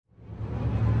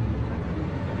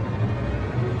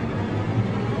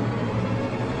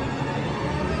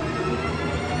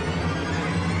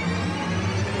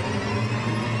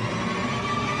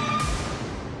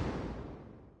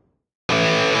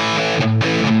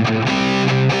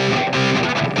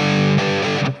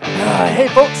Hey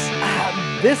folks,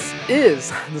 this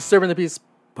is the Serving the Peace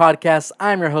podcast.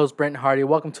 I'm your host, Brent Hardy.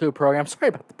 Welcome to the program. Sorry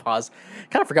about the pause.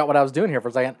 Kind of forgot what I was doing here for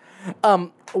a second.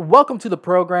 Welcome to the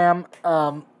program.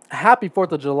 Happy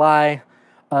 4th of July.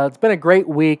 It's been a great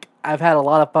week. I've had a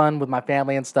lot of fun with my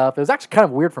family and stuff. It was actually kind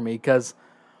of weird for me because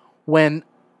in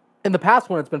the past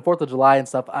when it's been 4th of July and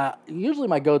stuff, usually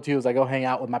my go-to is I go hang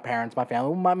out with my parents, my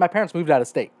family. My parents moved out of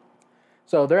state,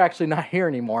 so they're actually not here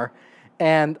anymore.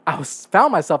 And I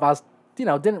found myself,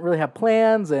 didn't really have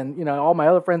plans, and all my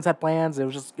other friends had plans. It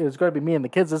was going to be me and the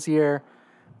kids this year,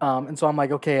 and so I'm like,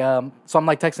 okay. So I'm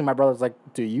like texting my brother, like,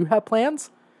 "Do you have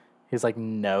plans?" He's like,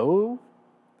 "No."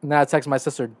 And then I texted my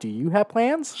sister, "Do you have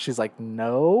plans?" She's like,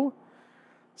 "No."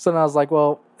 So then I was like,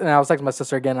 well, and I was texting my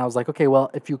sister again. And I was like, okay, well,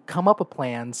 if you come up with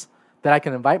plans that I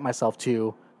can invite myself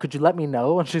to, could you let me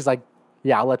know? And she's like,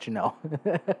 yeah, I'll let you know.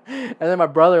 And then my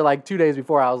brother, like 2 days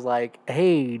before, I was like,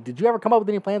 hey, did you ever come up with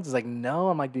any plans? He's like, no.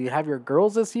 I'm like, do you have your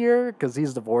girls this year? Because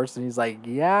he's divorced. And he's like,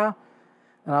 yeah.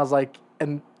 And I was like,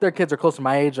 and their kids are close to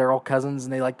my age. They're all cousins,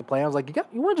 and they like to play. I was like,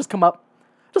 you want to just come up?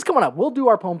 Just come on up. We'll do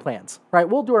our own plans, right?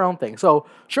 We'll do our own thing. So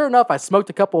sure enough, I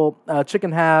smoked a couple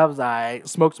chicken halves. I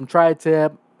smoked some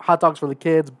tri-tip, hot dogs for the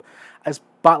kids. I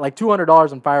bought like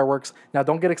 $200 in fireworks. Now,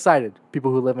 don't get excited.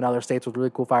 People who live in other states with really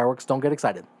cool fireworks, don't get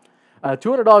excited.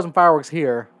 $200 in fireworks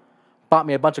here bought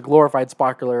me a bunch of glorified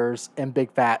sparklers and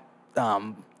big fat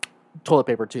toilet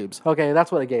paper tubes. Okay,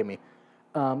 that's what it gave me.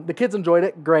 The kids enjoyed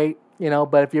it, great,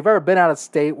 but if you've ever been out of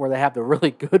state where they have the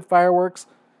really good fireworks,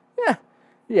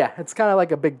 yeah, it's kind of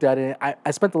like a big dud. And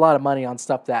I spent a lot of money on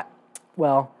stuff that,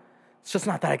 well, it's just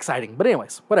not that exciting. But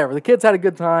anyways, whatever. The kids had a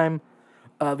good time.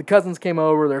 The cousins came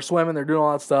over. They're swimming. They're doing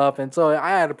all that stuff. And so I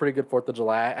had a pretty good 4th of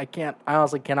July. I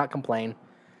honestly cannot complain.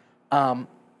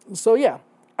 So yeah,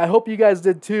 I hope you guys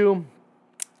did too.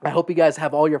 I hope you guys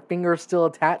have all your fingers still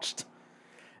attached.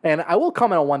 And I will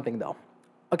comment on one thing though.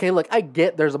 Okay, look, I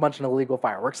get there's a bunch of illegal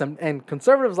fireworks. And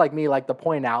conservatives like me like to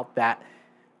point out that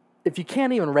if you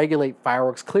can't even regulate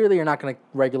fireworks, clearly you're not going to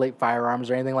regulate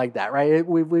firearms or anything like that, right?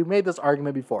 We've made this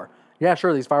argument before. Yeah,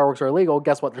 sure, these fireworks are illegal.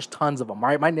 Guess what? There's tons of them,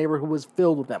 right? My neighborhood was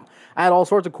filled with them. I had all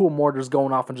sorts of cool mortars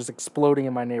going off and just exploding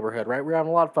in my neighborhood, right? We were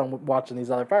having a lot of fun watching these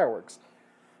other fireworks.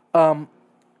 And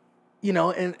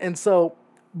so,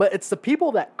 but it's the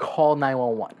people that call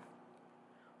 911,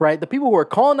 right? The people who are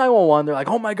calling 911, they're like,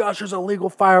 oh my gosh, there's illegal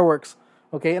fireworks.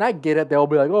 Okay, and I get it. They'll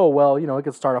be like, oh, well, it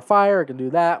could start a fire, it can do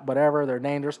that, whatever, they're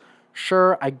dangerous.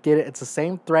 Sure, I get it. It's the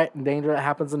same threat and danger that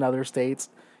happens in other states.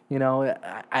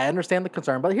 I understand the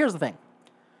concern, but here's the thing.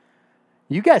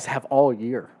 You guys have all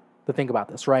year to think about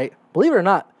this, right? Believe it or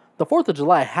not, the 4th of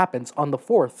July happens on the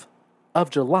 4th of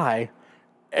July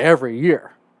every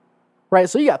year, right?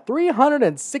 So you got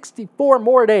 364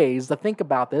 more days to think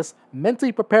about this,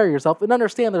 mentally prepare yourself, and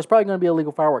understand there's probably going to be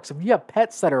illegal fireworks. If you have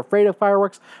pets that are afraid of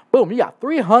fireworks, boom, you got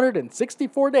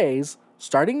 364 days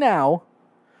starting now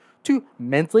to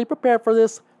mentally prepare for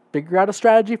this, figure out a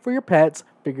strategy for your pets,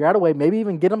 figure out a way, maybe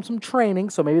even get them some training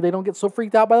so maybe they don't get so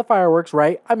freaked out by the fireworks,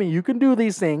 right? I mean, you can do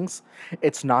these things.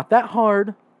 It's not that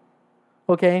hard,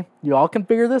 okay? You all can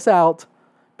figure this out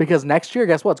because next year,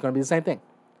 guess what? It's going to be the same thing.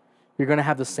 You're going to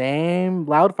have the same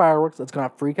loud fireworks. It's going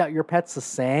to freak out your pets the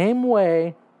same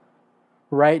way,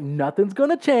 right? Nothing's going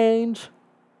to change.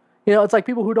 It's like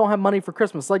people who don't have money for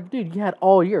Christmas. Like, dude, you had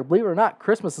all year. Believe it or not,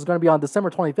 Christmas is going to be on December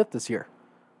 25th this year.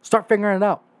 Start figuring it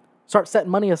out. Start setting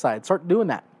money aside. Start doing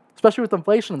that. Especially with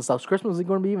inflation and stuff. Christmas is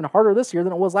going to be even harder this year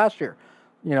than it was last year.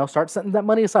 Start setting that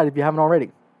money aside if you haven't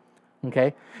already.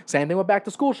 Okay? Same thing with back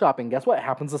to school shopping. Guess what? It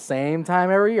happens the same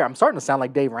time every year. I'm starting to sound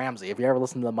like Dave Ramsey. If you ever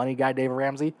listen to the money guy, Dave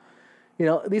Ramsey,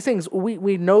 these things,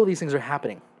 we know these things are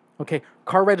happening. Okay?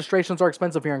 Car registrations are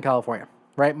expensive here in California,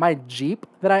 right? My Jeep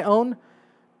that I own,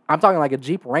 I'm talking like a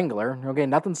Jeep Wrangler, okay?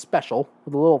 Nothing special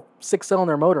with a little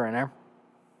 6-cylinder motor in there.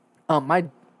 My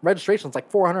registration's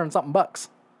like $400 and something bucks.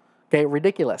 Okay,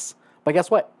 ridiculous. But guess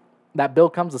what? That bill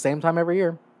comes the same time every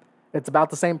year. It's about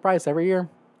the same price every year.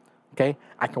 Okay,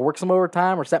 I can work some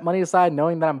overtime or set money aside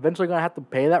knowing that I'm eventually going to have to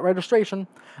pay that registration.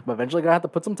 I'm eventually going to have to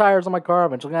put some tires on my car. I'm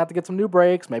eventually going to have to get some new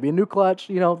brakes, maybe a new clutch.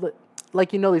 These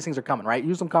things are coming, right?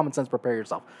 Use some common sense, prepare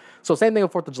yourself. So same thing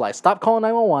with 4th of July. Stop calling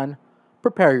 911.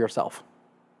 Prepare yourself.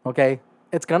 Okay?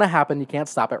 It's going to happen. You can't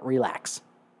stop it. Relax.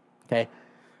 Okay?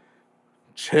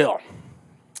 Chill.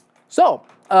 So,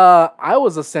 I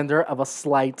was a center of a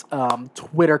slight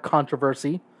Twitter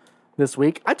controversy this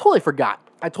week. I totally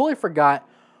forgot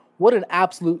what an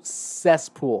absolute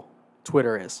cesspool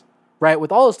Twitter is, right?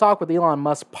 With all this talk with Elon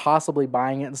Musk possibly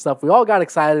buying it and stuff, we all got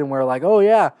excited and we were like, oh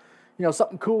yeah,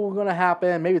 something cool is going to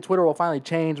happen. Maybe Twitter will finally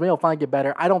change. Maybe it'll finally get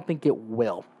better. I don't think it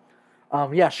will.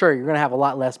 Yeah, sure, you're going to have a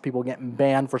lot less people getting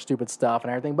banned for stupid stuff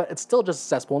and everything, but it's still just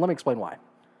accessible. And let me explain why.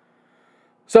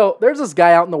 So there's this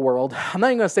guy out in the world. I'm not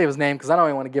even going to say his name because I don't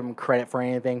even want to give him credit for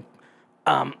anything.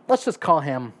 Let's just call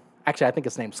him, actually, I think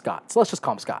his name's Scott. So let's just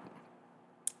call him Scott.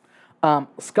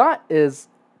 Scott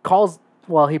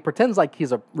he pretends like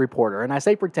he's a reporter. And I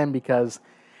say pretend because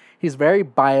he's very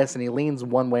biased and he leans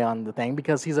one way on the thing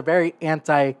because he's a very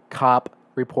anti-cop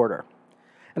reporter.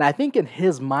 And I think in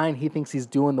his mind, he thinks he's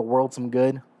doing the world some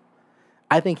good.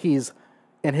 I think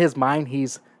in his mind,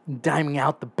 he's diming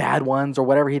out the bad ones or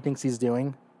whatever he thinks he's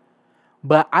doing.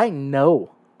 But I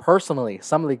know personally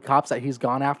some of the cops that he's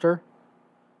gone after.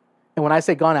 And when I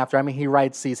say gone after, I mean he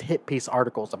writes these hit piece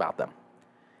articles about them.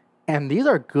 And these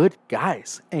are good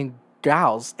guys and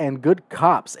gals and good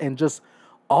cops and just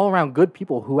all around good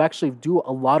people who actually do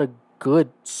a lot of good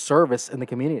service in the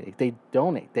community. They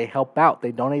donate, they help out,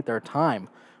 they donate their time.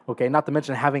 Okay, not to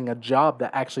mention having a job that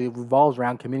actually revolves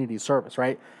around community service,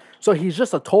 right? So he's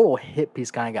just a total hit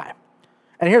piece kind of guy.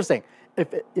 And here's the thing.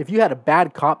 If you had a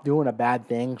bad cop doing a bad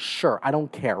thing, sure, I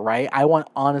don't care, right? I want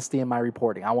honesty in my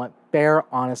reporting. I want fair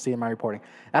honesty in my reporting.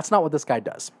 That's not what this guy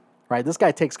does, right? This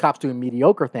guy takes cops doing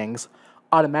mediocre things,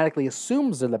 automatically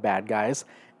assumes they're the bad guys,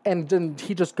 and then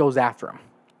he just goes after them.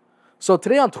 So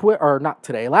today on Twitter, or not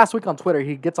today, last week on Twitter,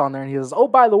 he gets on there and he says, oh,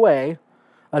 by the way,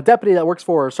 a deputy that works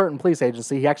for a certain police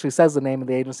agency, he actually says the name of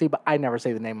the agency, but I never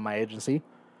say the name of my agency,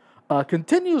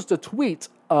 continues to tweet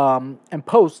and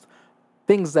post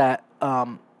things that,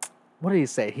 what did he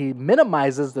say? He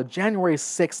minimizes the January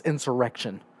 6th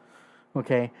insurrection,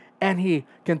 okay? And he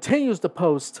continues to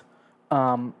post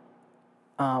election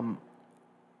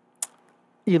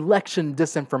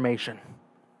disinformation,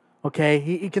 okay?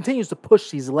 He continues to push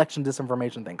these election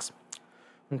disinformation things,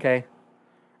 okay?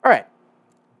 All right.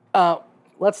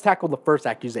 Let's tackle the first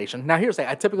accusation. Now, here's the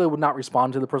thing. I typically would not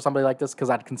respond to somebody like this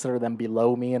because I'd consider them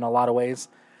below me in a lot of ways.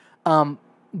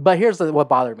 But here's what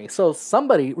bothered me. So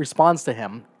somebody responds to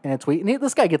him in a tweet, and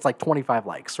this guy gets like 25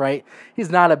 likes, right? He's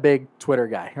not a big Twitter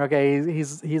guy, okay?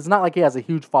 He's not like he has a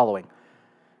huge following,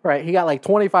 right? He got like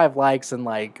 25 likes and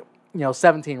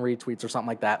 17 retweets or something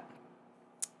like that.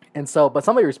 And so, but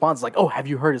somebody responds like, oh, have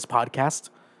you heard his podcast?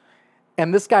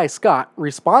 And this guy, Scott,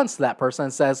 responds to that person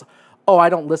and says, oh, I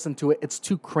don't listen to it. It's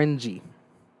too cringy.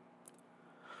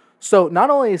 So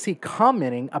not only is he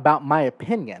commenting about my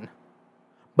opinion,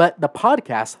 but the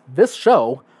podcast, this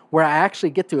show, where I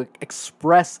actually get to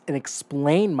express and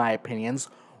explain my opinions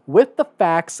with the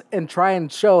facts and try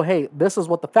and show, hey, this is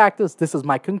what the fact is. This is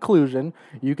my conclusion.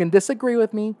 You can disagree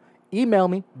with me. Email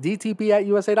me,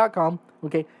 dtp@usa.com.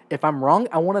 Okay, if I'm wrong,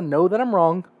 I want to know that I'm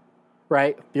wrong.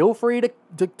 Right? Feel free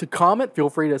to comment. Feel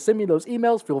free to send me those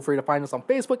emails. Feel free to find us on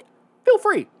Facebook. Feel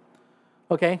free.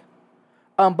 Okay?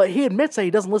 But he admits that he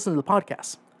doesn't listen to the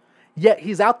podcast. Yet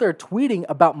he's out there tweeting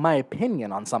about my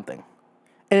opinion on something.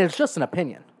 And it's just an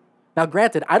opinion. Now,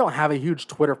 granted, I don't have a huge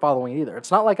Twitter following either.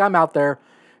 It's not like I'm out there,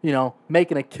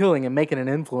 making a killing and making an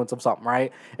influence of something,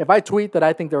 right? If I tweet that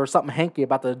I think there was something hanky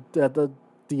about the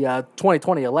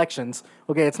 2020 elections,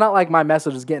 okay, it's not like my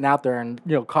message is getting out there and,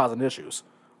 causing issues,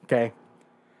 okay?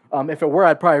 If it were,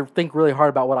 I'd probably think really hard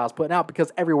about what I was putting out because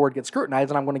every word gets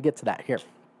scrutinized, and I'm going to get to that here.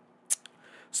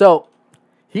 So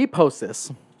he posts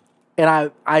this,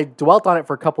 and I dwelt on it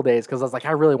for a couple days because I was like,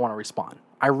 I really want to respond.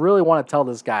 I really want to tell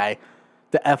this guy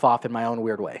to F off in my own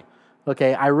weird way.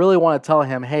 Okay, I really want to tell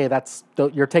him, hey,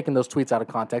 you're taking those tweets out of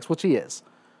context, which he is.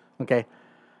 Okay,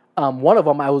 one of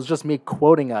them, I was just me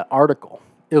quoting an article.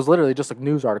 It was literally just a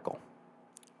news article.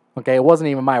 Okay, it wasn't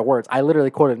even my words. I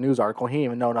literally quoted a news article. He didn't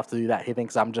even know enough to do that. He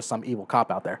thinks I'm just some evil cop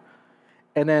out there.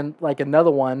 And then, another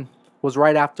one was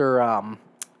right after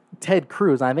Ted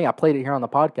Cruz, and I think I played it here on the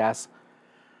podcast,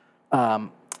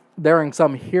 during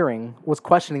some hearing, was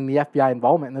questioning the FBI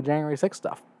involvement in the January 6th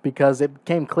stuff because it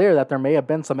became clear that there may have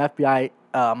been some FBI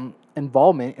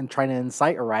involvement in trying to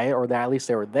incite a riot, or that at least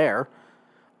they were there.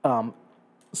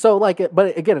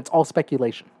 But again, it's all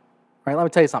speculation. Right, let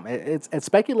me tell you something. It's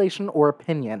speculation or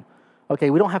opinion. Okay,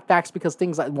 we don't have facts because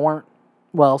things that weren't,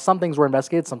 some things were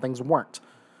investigated, some things weren't.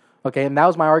 Okay, and that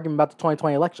was my argument about the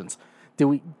 2020 elections.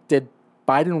 Did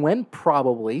Biden win?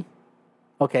 Probably.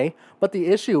 Okay, but the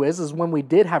issue is when we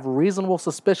did have reasonable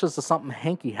suspicions that something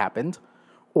hanky happened,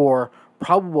 or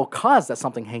probable cause that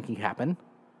something hanky happened,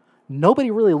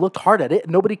 nobody really looked hard at it.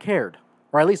 Nobody cared,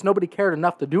 or at least nobody cared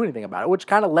enough to do anything about it, which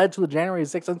kind of led to the January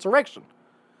 6th insurrection.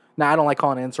 Now, I don't like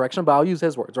calling it insurrection, but I'll use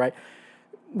his words, right?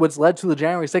 Which led to the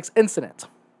January 6th incident,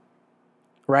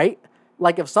 right?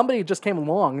 Like if somebody just came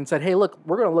along and said, hey, look,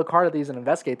 we're going to look hard at these and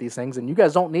investigate these things, and you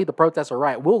guys don't need the protest or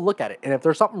riot. We'll look at it. And if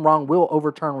there's something wrong, we'll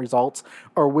overturn results,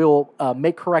 or we'll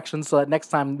make corrections so that next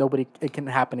time it can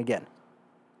happen again.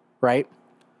 right?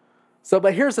 So,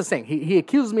 but here's the thing. He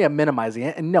accused me of minimizing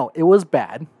it, and no, it was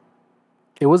bad.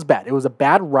 It was bad. It was a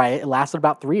bad riot. It lasted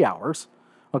about 3 hours.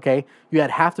 Okay? You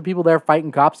had half the people there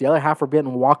fighting cops. The other half were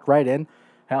getting walked right in.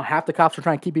 Half the cops were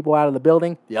trying to keep people out of the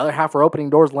building. The other half were opening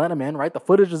doors, letting them in, right? The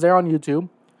footage is there on YouTube,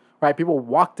 right? People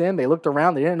walked in. They looked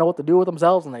around. They didn't know what to do with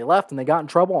themselves, and they left, and they got in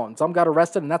trouble, and some got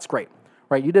arrested, and that's great,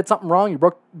 right? You did something wrong. You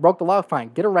broke the law.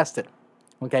 Fine. Get arrested.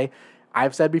 Okay?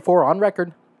 I've said before on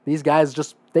record, these guys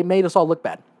they made us all look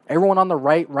bad. Everyone on the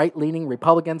right-leaning,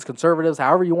 Republicans, conservatives,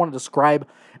 however you want to describe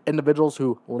individuals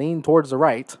who lean towards the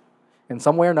right, in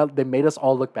some way or another, they made us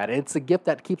all look bad. And it's a gift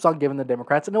that keeps on giving the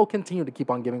Democrats, and it will continue to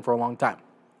keep on giving for a long time.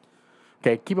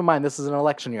 Okay, keep in mind, this is an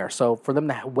election year, so for them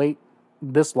to wait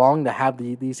this long to have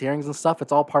these hearings and stuff,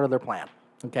 it's all part of their plan,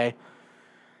 okay?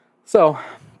 So,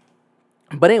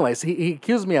 but anyways, he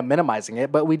accused me of minimizing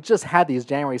it, but we just had these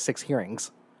January 6th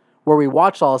hearings where we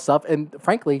watched all this stuff, and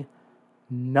frankly,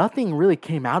 nothing really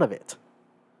came out of it,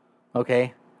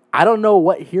 okay? I don't know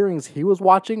what hearings he was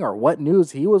watching or what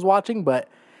news he was watching, but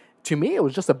to me, it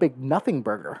was just a big nothing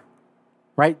burger,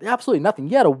 right? Absolutely nothing.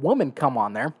 You had a woman come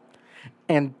on there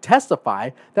and testify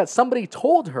that somebody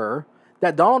told her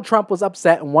that Donald Trump was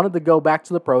upset and wanted to go back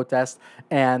to the protest,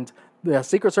 and the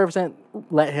Secret Service didn't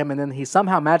let him, and then he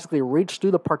somehow magically reached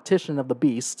through the partition of the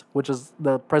beast, which is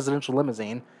the presidential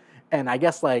limousine, and I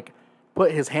guess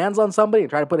put his hands on somebody and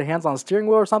tried to put his hands on the steering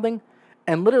wheel or something,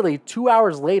 and literally 2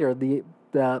 hours later,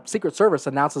 the Secret Service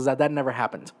announces that never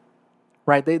happened,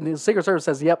 right? The Secret Service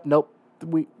says, yep, nope,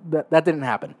 that didn't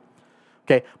happen.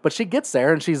 Okay, but she gets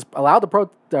there and she's allowed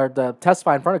to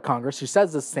testify in front of Congress. She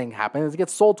says this thing happened. It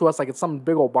gets sold to us like it's some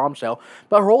big old bombshell.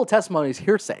 But her whole testimony is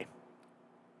hearsay.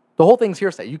 The whole thing's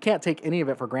hearsay. You can't take any of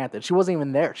it for granted. She wasn't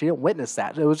even there. She didn't witness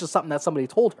that. It was just something that somebody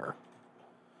told her.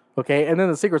 Okay, and then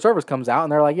the Secret Service comes out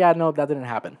and they're like, yeah, no, that didn't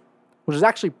happen. Which is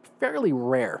actually fairly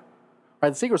rare.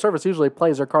 Right? The Secret Service usually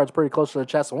plays their cards pretty close to the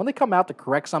chest. So when they come out to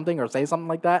correct something or say something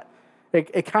like that,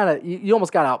 it kind of, you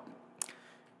almost got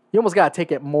to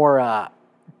take it more,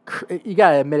 you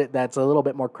got to admit it, that's a little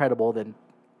bit more credible than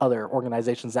other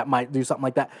organizations that might do something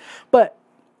like that. But,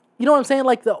 you know what I'm saying?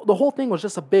 Like, the whole thing was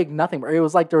just a big nothing. It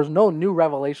was like there was no new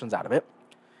revelations out of it.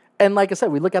 And like I said,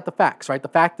 we look at the facts, right? The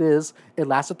fact is, it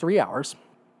lasted 3 hours.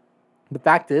 The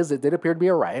fact is, it did appear to be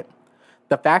a riot.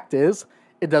 The fact is,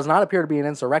 it does not appear to be an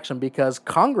insurrection because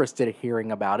Congress did a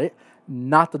hearing about it,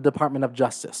 not the Department of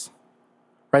Justice.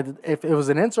 Right? If it was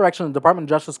an insurrection, the Department of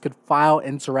Justice could file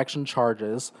insurrection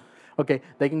charges. Okay,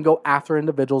 they can go after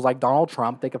individuals like Donald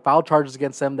Trump. They could file charges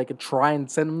against them. They could try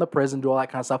and send them to prison, do all that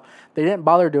kind of stuff. They didn't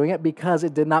bother doing it because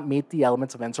it did not meet the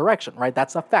elements of insurrection, right?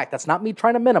 That's a fact. That's not me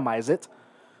trying to minimize it.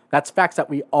 That's facts that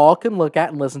we all can look at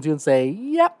and listen to and say,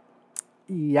 yep,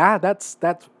 yeah, that's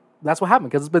what happened,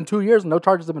 because it's been 2 years and no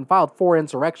charges have been filed for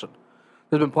insurrection.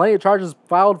 There's been plenty of charges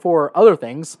filed for other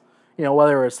things,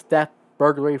 whether it's theft,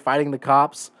 burglary, fighting the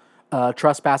cops,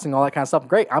 trespassing, all that kind of stuff.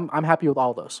 Great. I'm happy with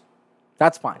all those.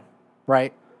 That's fine,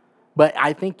 right? But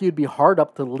I think you'd be hard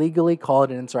up to legally call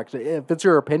it an insurrection. If it's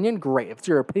your opinion, great. If it's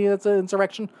your opinion that's an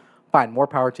insurrection, fine, more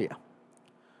power to you.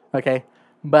 Okay?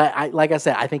 But like I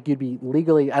said, I think you'd be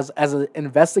legally, as an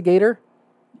investigator,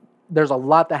 there's a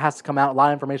lot that has to come out, a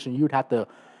lot of information you'd have to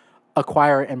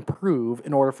acquire and prove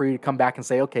in order for you to come back and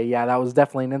say, okay, yeah, that was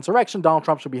definitely an insurrection. Donald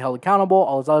Trump should be held accountable,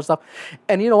 all this other stuff.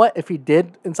 And you know what? If he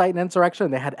did incite an insurrection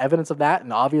and they had evidence of that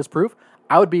and obvious proof,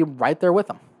 I would be right there with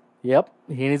him. Yep,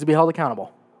 he needs to be held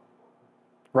accountable.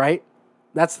 Right?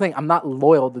 That's the thing. I'm not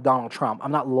loyal to Donald Trump.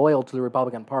 I'm not loyal to the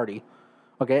Republican Party.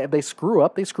 Okay? If they screw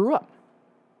up, they screw up.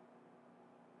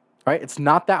 Right? It's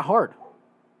not that hard.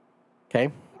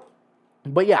 Okay?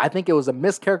 But yeah, I think it was a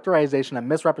mischaracterization, a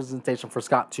misrepresentation for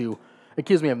Scott to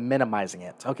accuse me of minimizing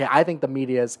it. Okay, I think the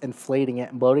media is inflating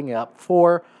it and bloating it up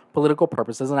for political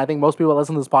purposes, and I think most people that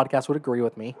listen to this podcast would agree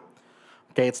with me.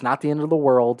 Okay, it's not the end of the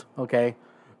world. Okay,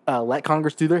 let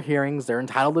Congress do their hearings. They're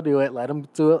entitled to do it. Let them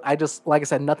do it. Like I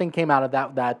said, nothing came out of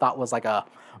that I thought was like a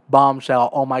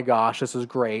bombshell. Oh my gosh, this is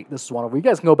great. This is wonderful. You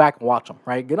guys can go back and watch them.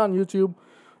 Right, get on YouTube.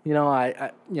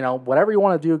 Whatever you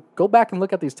want to do, go back and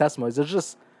look at these testimonies. It's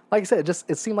just, like I said,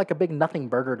 it seemed like a big nothing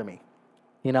burger to me.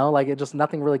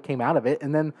 Nothing really came out of it.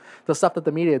 And then the stuff that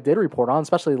the media did report on,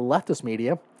 especially the leftist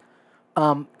media,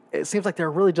 it seems like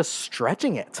they're really just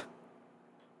stretching it.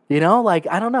 I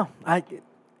don't know.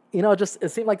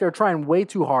 It seemed like they're trying way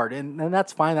too hard, and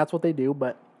that's fine. That's what they do.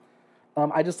 But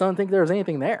I just don't think there's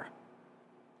anything there.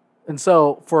 And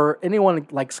so for anyone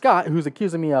like Scott, who's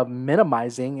accusing me of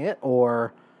minimizing it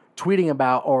or tweeting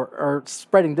about or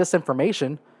spreading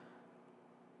disinformation,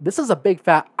 this is a big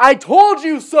fat, I told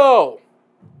you so!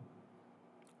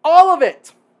 All of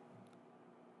it!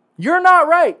 You're not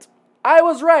right. I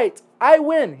was right. I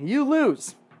win. You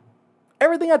lose.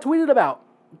 Everything I tweeted about,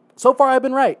 so far I've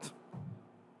been right.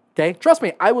 Okay? Trust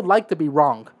me, I would like to be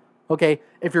wrong. Okay?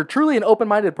 If you're truly an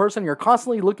open-minded person, you're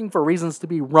constantly looking for reasons to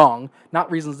be wrong, not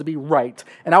reasons to be right.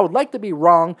 And I would like to be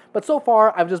wrong, but so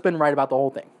far I've just been right about the whole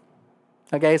thing.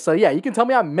 Okay? So yeah, you can tell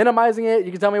me I'm minimizing it.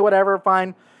 You can tell me whatever,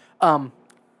 fine.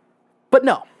 But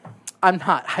no, I'm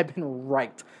not. I've been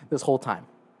right this whole time.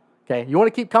 Okay? You want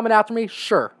to keep coming after me?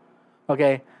 Sure.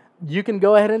 Okay? You can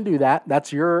go ahead and do that.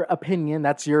 That's your opinion.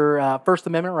 That's your First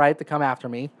Amendment right to come after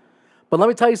me. But let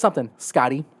me tell you something,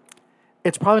 Scotty.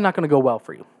 It's probably not going to go well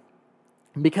for you.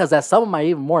 Because as some of my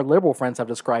even more liberal friends have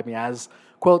described me as,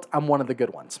 quote, I'm one of the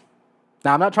good ones.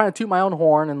 Now, I'm not trying to toot my own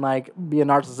horn and like be a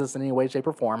narcissist in any way, shape,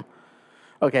 or form.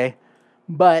 Okay?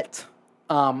 But right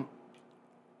out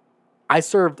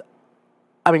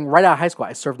of high school,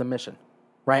 I served a mission.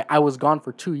 Right? I was gone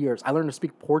for 2 years. I learned to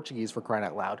speak Portuguese, for crying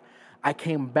out loud. I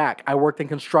came back. I worked in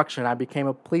construction. I became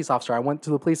a police officer. I went to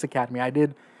the police academy. I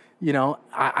did,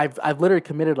 I've literally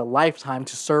committed a lifetime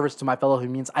to service to my fellow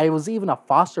humans. I was even a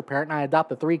foster parent, and I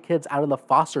adopted 3 kids out of the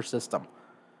foster system.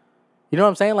 You know what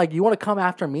I'm saying? Like, you want to come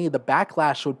after me, the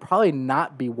backlash would probably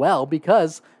not be well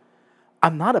because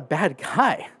I'm not a bad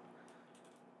guy.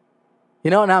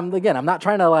 And I'm not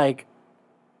trying to, like,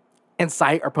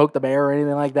 incite or poke the bear or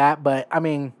anything like that, but, I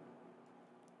mean...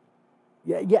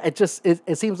 Yeah,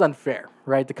 it seems unfair,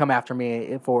 right, to come after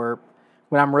me for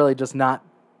when I'm really just not,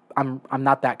 I'm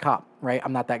not that cop, right?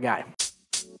 I'm not that guy.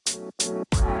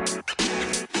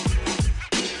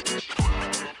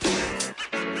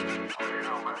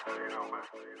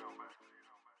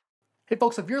 Hey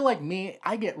folks, if you're like me,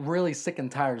 I get really sick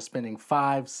and tired of spending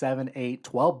 $5, $7, $8,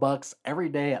 $12 every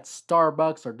day at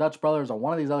Starbucks or Dutch Brothers or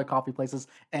one of these other coffee places,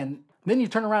 and then you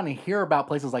turn around and hear about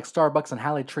places like Starbucks and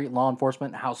how they treat law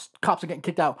enforcement and how cops are getting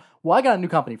kicked out. Well, I got a new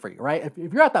company for you, right?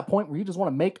 If you're at that point where you just want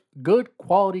to make good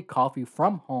quality coffee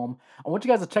from home, I want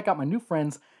you guys to check out my new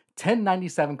friends,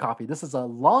 1097 Coffee. This is a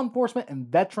law enforcement and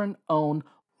veteran-owned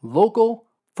local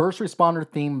first responder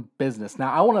themed business.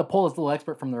 Now, I want to pull this little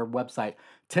expert from their website,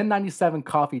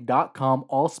 1097coffee.com,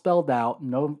 all spelled out,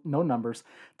 no numbers.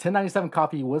 1097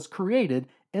 Coffee was created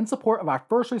in support of our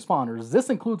first responders. This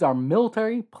includes our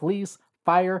military, police,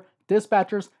 fire,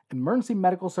 dispatchers, emergency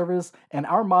medical services, and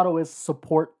our motto is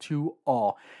support to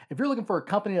all. If you're looking for a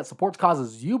company that supports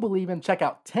causes you believe in, check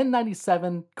out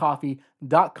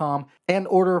 1097coffee.com and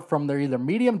order from their either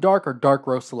medium dark or dark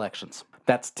roast selections.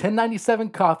 That's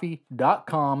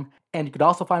 1097coffee.com, and you can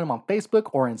also find them on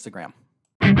Facebook or Instagram.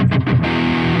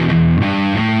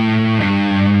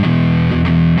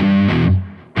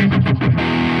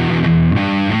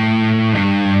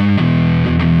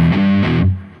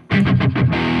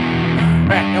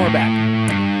 And we're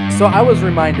back. So I was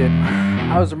reminded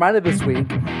this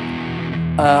week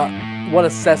what a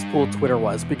cesspool Twitter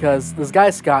was, because this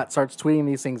guy Scott starts tweeting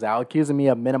these things out, accusing me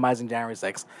of minimizing January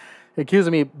 6th,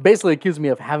 accusing me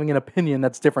of having an opinion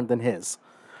that's different than his.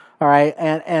 All right,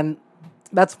 and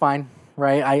that's fine,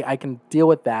 right? I can deal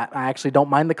with that. I actually don't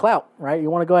mind the clout, right? You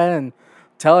want to go ahead and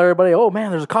tell everybody, oh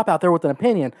man, there's a cop out there with an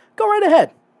opinion. Go right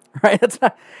ahead, right? It's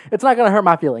not going to hurt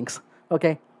my feelings,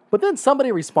 okay? But then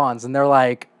somebody responds and they're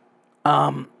like,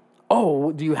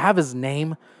 oh, do you have his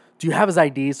name? Do you have his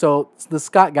ID? So the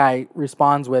Scott guy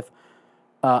responds with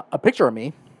a picture of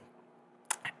me.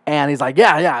 And he's like,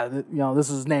 yeah, this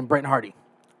is his name, Brenton Hardy.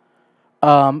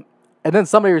 And then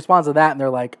somebody responds to that and they're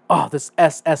like, oh, this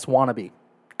SS wannabe.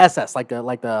 SS, like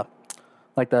the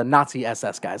Nazi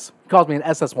SS guys. He calls me an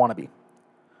SS wannabe.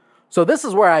 So this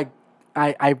is where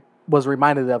I was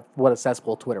reminded of what a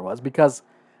cesspool Twitter was, because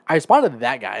I responded to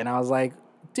that guy and I was like,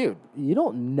 dude, you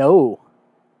don't know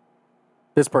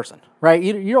this person, right?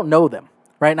 You don't know them,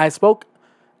 right? And I spoke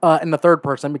in the third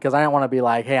person because I didn't want to be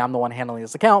like, hey, I'm the one handling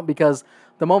this account, because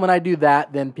the moment I do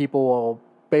that, then people will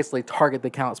basically target the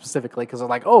account specifically because they're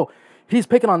like, oh, he's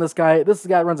picking on this guy. This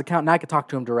guy runs the account and I could talk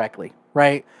to him directly,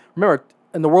 right? Remember,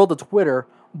 in the world of Twitter,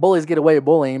 bullies get away with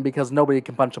bullying because nobody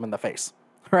can punch them in the face,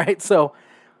 right? So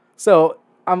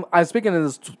I'm speaking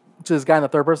to this guy in the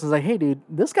third person. He's like, hey, dude,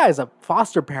 this guy's a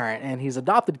foster parent and he's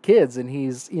adopted kids and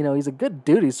he's a good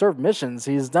dude. He's served missions.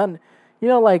 He's done,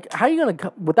 like, how are you going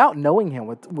to, without knowing him,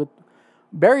 with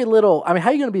very little, how are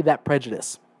you going to be that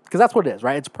prejudiced? Because that's what it is,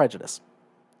 right? It's prejudice.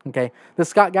 Okay? This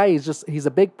Scott guy, he's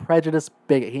a big prejudice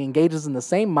bigot. He engages in the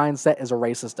same mindset as a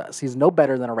racist does. He's no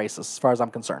better than a racist as far as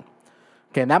I'm concerned.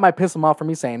 Okay, and that might piss him off for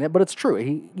me saying it, but it's true.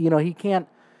 He can't,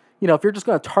 if you're just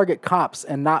going to target cops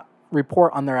and not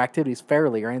report on their activities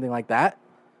fairly or anything like that,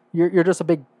 you're just a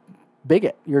big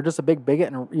bigot. You're just a big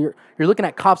bigot, and you're looking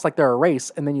at cops like they're a race,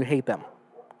 and then you hate them.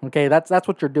 Okay, that's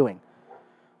what you're doing.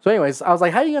 So anyways, I was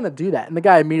like, how are you going to do that? And the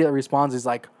guy immediately responds. He's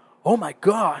like, oh my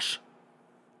gosh.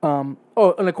 Oh,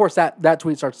 and of course that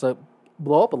tweet starts to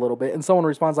blow up a little bit. And someone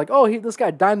responds like, oh, this guy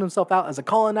dined himself out as a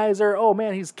colonizer. Oh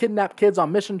man, he's kidnapped kids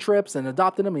on mission trips and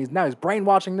adopted them. Now he's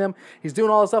brainwashing them. He's doing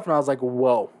all this stuff. And I was like,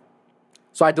 whoa.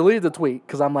 So I deleted the tweet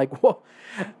because I'm like, whoa.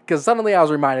 Because suddenly I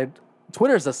was reminded,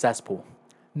 Twitter's a cesspool.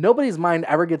 Nobody's mind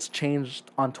ever gets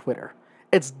changed on Twitter.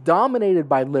 It's dominated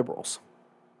by liberals.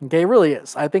 Okay, it really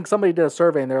is. I think somebody did a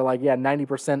survey and they're like, yeah,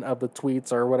 90% of the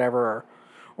tweets or whatever are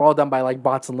all done by like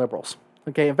bots and liberals.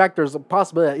 Okay, in fact, there's a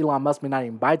possibility that Elon Musk may not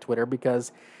even buy Twitter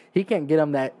because he can't get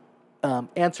them that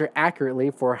answer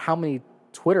accurately for how many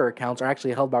Twitter accounts are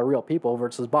actually held by real people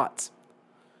versus bots.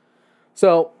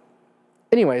 So,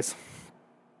 anyways,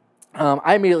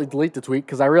 I immediately delete the tweet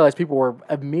because I realized people were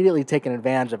immediately taking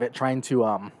advantage of it, trying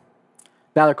to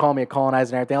now they're calling me a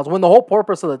colonizer and everything else. When the whole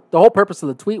purpose of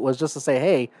the tweet was just to say,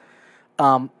 hey,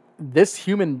 this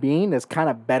human being is kind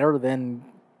of better than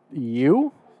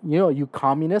you. You know, you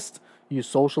communists, you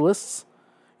socialists.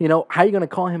 You know, how are you going to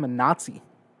call him a Nazi?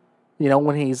 You know,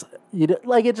 when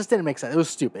it just didn't make sense. It was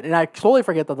stupid. And I totally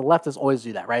forget that the leftists always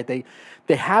do that, right? They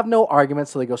have no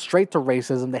arguments, so they go straight to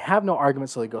racism. They have no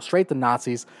arguments, so they go straight to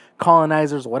Nazis,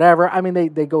 colonizers, whatever. I mean,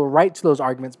 they go right to those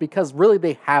arguments because really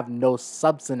they have no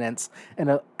substance in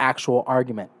an actual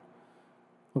argument.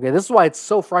 Okay, this is why it's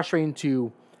so frustrating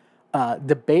to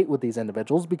debate with these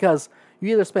individuals because you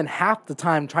either spend half the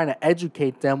time trying to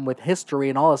educate them with history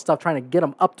and all this stuff, trying to get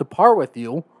them up to par with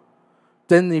you,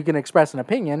 then you can express an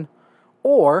opinion,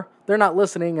 or they're not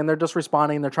listening and they're just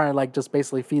responding. They're trying to like just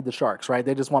basically feed the sharks, right?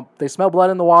 They smell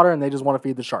blood in the water and they just want to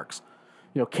feed the sharks,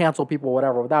 you know, cancel people,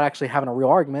 whatever, without actually having a real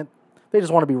argument. They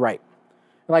just want to be right.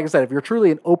 And like I said, if you're truly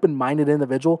an open-minded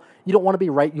individual, you don't want to be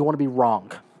right. You want to be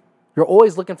wrong. You're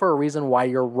always looking for a reason why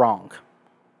you're wrong.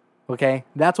 Okay?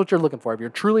 That's what you're looking for. If you're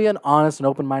truly an honest and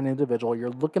open-minded individual, you're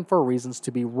looking for reasons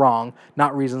to be wrong,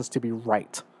 not reasons to be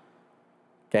right.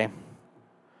 Okay?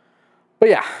 But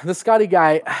yeah, the Scotty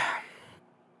guy,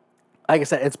 like I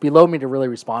said, it's below me to really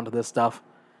respond to this stuff.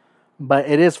 But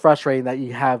it is frustrating that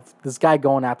you have this guy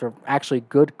going after actually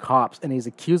good cops and he's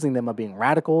accusing them of being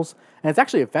radicals. And it's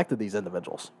actually affected these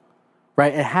individuals.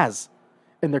 Right? It has.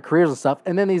 In their careers and stuff.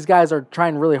 And then these guys are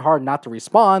trying really hard not to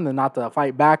respond and not to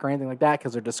fight back or anything like that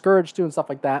because they're discouraged too and stuff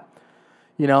like that.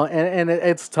 You know, and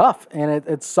it's tough. And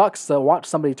it sucks to watch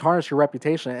somebody tarnish your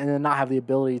reputation and then not have the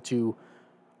ability to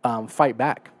fight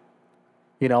back.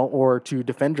 You know, or to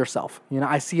defend yourself. You know,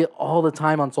 I see it all the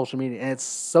time on social media, and it's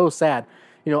so sad.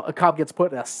 You know, a cop gets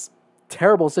put in a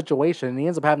terrible situation, and he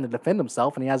ends up having to defend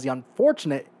himself, and he has the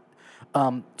unfortunate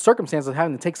circumstance of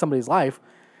having to take somebody's life,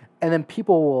 and then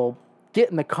people will get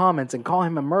in the comments and call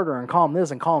him a murderer and call him this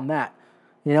and call him that.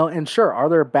 You know, and sure, are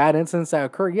there bad incidents that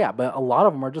occur? Yeah, but a lot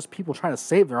of them are just people trying to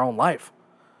save their own life.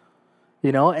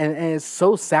 You know, and it's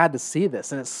so sad to see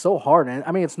this, and it's so hard. And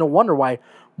I mean, it's no wonder why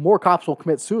more cops will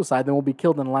commit suicide than will be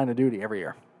killed in the line of duty every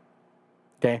year.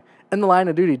 Okay? And the line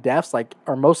of duty deaths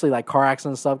are mostly like car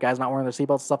accidents and stuff, guys not wearing their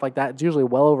seatbelts, stuff like that. It's usually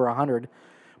well over 100,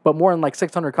 but more than like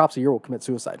 600 cops a year will commit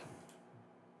suicide.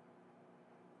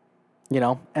 You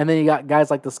know? And then you got guys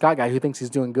like the Scott guy who thinks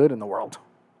he's doing good in the world.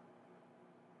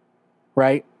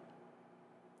 Right?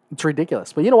 It's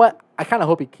ridiculous. But you know what? I kind of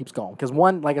hope he keeps going. Because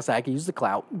one, like I said, I can use the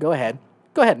clout. Go ahead.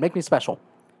 Go ahead. Make me special.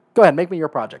 Go ahead. Make me your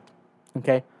project.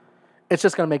 Okay? It's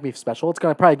just going to make me special. It's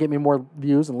going to probably get me more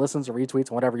views and listens and retweets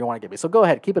and whatever you want to give me. So go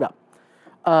ahead. Keep it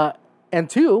up. And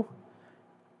two,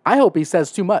 I hope he says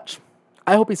too much.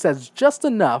 I hope he says just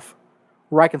enough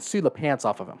where I can sue the pants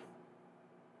off of him.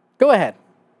 Go ahead.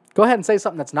 Go ahead and say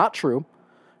something that's not true.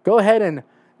 Go ahead and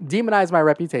demonize my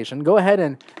reputation. Go ahead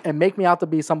and make me out to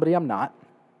be somebody I'm not.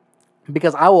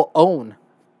 Because I will own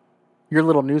your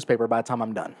little newspaper by the time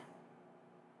I'm done.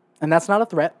 And that's not a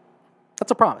threat.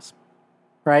 That's a promise.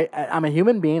 Right? I'm a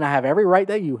human being. I have every right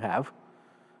that you have.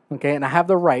 Okay? And I have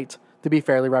the right to be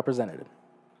fairly represented.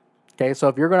 Okay? So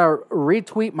if you're going to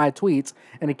retweet my tweets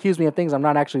and accuse me of things I'm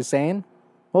not actually saying,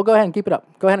 well, go ahead and keep it up.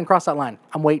 Go ahead and cross that line.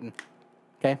 I'm waiting.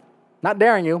 Okay? Not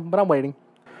daring you, but I'm waiting.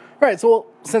 All right, so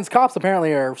since cops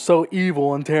apparently are so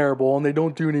evil and terrible and they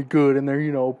don't do any good and they're,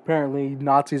 you know, apparently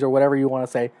Nazis or whatever you want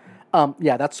to say,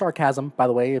 yeah, that's sarcasm, by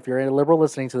the way. If you're a liberal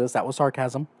listening to this, that was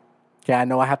sarcasm. Okay, I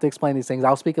know I have to explain these things.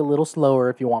 I'll speak a little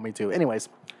slower if you want me to. Anyways,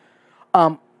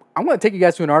 I'm going to take you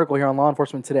guys to an article here on Law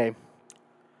Enforcement Today.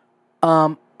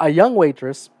 A young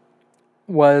waitress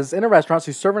was in a restaurant.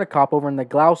 She's serving a cop over in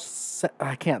the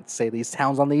I can't say these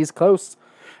towns on the East Coast.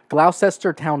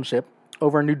 Gloucester Township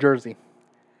over in New Jersey.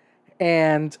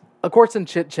 And, of course, in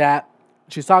chit-chat,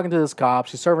 she's talking to this cop.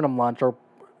 She's serving him lunch.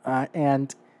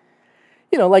 And,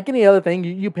 like any other thing,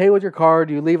 you pay with your card,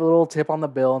 you leave a little tip on the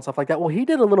bill and stuff like that. Well, he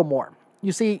did a little more.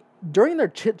 You see, during their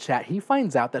chit chat, he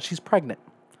finds out that she's pregnant.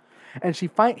 And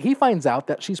he finds out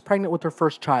that she's pregnant with her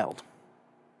first child.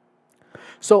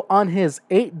 So on his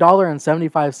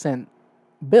 $8.75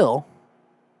 bill,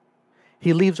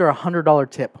 he leaves her a $100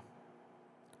 tip,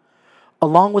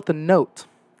 along with a note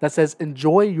that says,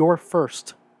 "Enjoy your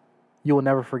first. You will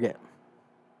never forget."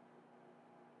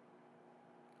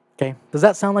 Okay, does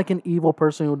that sound like an evil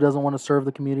person who doesn't want to serve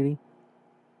the community?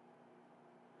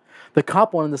 The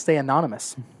cop wanted to stay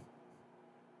anonymous.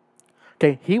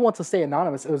 Okay, he wants to stay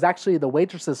anonymous. It was actually the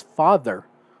waitress's father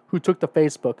who took to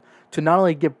Facebook to not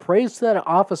only give praise to that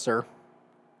officer,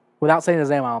 without saying his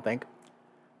name, I don't think,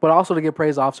 but also to give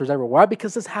praise to officers everywhere. Why?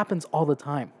 Because this happens all the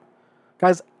time.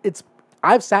 Guys,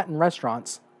 I've sat in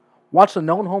restaurants, watched a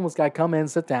known homeless guy come in,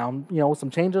 sit down, with some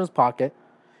change in his pocket,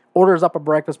 orders up a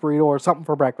breakfast burrito or something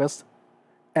for breakfast,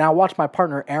 and I watched my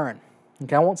partner, Aaron.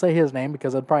 Okay, I won't say his name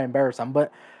because it'd probably embarrass him,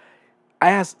 but I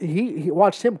asked, he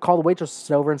watched him call the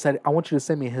waitress over and said, "I want you to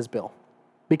send me his bill."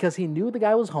 Because he knew the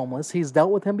guy was homeless. He's dealt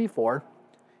with him before.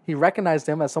 He recognized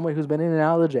him as someone who's been in and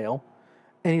out of the jail.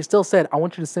 And he still said, "I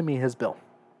want you to send me his bill."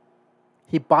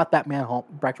 He bought that man home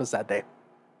breakfast that day.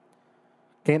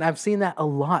 Okay, and I've seen that a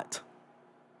lot.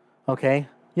 Okay?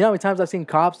 You know how many times I've seen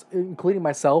cops, including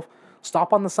myself,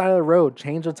 stop on the side of the road,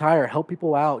 change a tire, help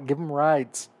people out, give them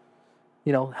rides,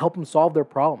 help them solve their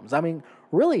problems. I mean,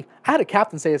 really, I had a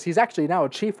captain say this. He's actually now a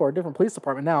chief for a different police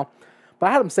department now. But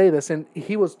I had him say this, and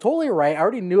he was totally right. I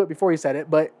already knew it before he said it,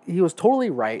 but he was totally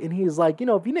right. And he's like,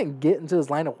 if you didn't get into this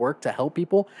line of work to help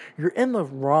people, you're in the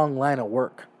wrong line of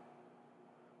work.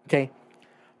 Okay?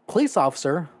 Police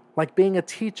officer, like being a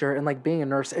teacher and like being a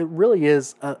nurse, it really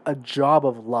is a job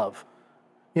of love.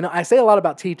 I say a lot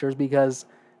about teachers because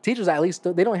teachers, at least,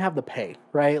 they don't have the pay,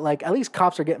 right? Like, at least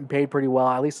cops are getting paid pretty well.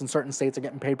 At least in certain states are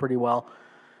getting paid pretty well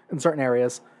in certain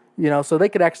areas. So they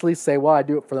could actually say, well, I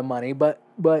do it for the money. But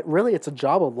really, it's a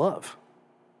job of love,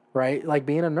 right? Like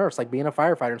being a nurse, like being a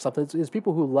firefighter and stuff. It's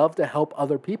people who love to help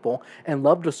other people and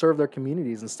love to serve their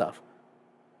communities and stuff.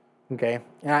 Okay?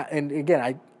 And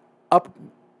again,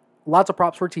 lots of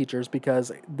props for teachers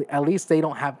because at least they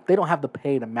don't have the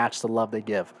pay to match the love they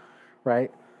give,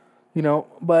 right?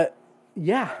 But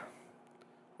yeah,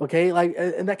 okay,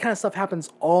 and that kind of stuff happens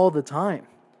all the time.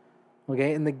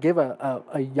 Okay, and they give a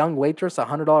young waitress a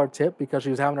 $100 tip because she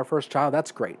was having her first child.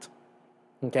 That's great.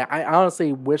 Okay, I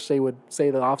honestly wish they would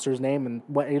say the officer's name and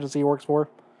what agency he works for.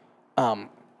 I'm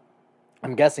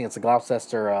guessing it's the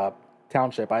Gloucester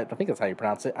Township. I think that's how you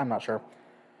pronounce it. I'm not sure.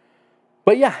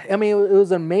 But yeah, I mean, it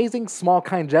was an amazing, small,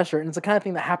 kind gesture, and it's the kind of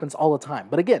thing that happens all the time.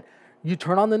 But again, you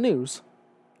turn on the news,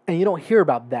 and you don't hear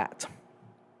about that.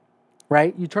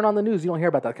 Right? You turn on the news, you don't hear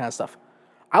about that kind of stuff.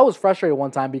 I was frustrated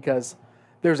one time because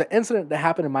there's an incident that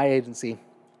happened in my agency,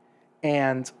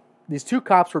 and these two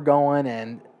cops were going,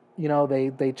 and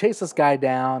they chased this guy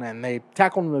down, and they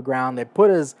tackled him to the ground. They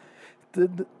put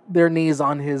their knees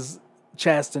on his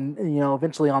chest, and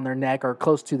eventually on their neck or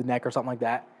close to the neck or something like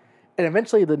that. And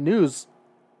eventually, the news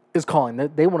is calling.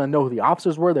 They want to know who the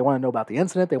officers were. They want to know about the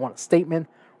incident. They want a statement,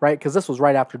 right? Because this was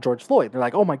right after George Floyd. They're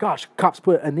like, "Oh my gosh, cops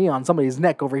put a knee on somebody's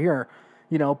neck over here,"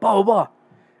 blah blah blah.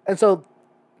 And so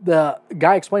the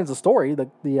guy explains the story,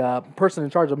 the person in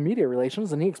charge of media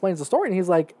relations, and he explains the story, and he's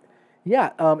like,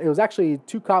 "Yeah, it was actually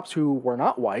two cops who were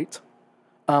not white.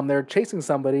 They're chasing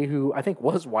somebody who I think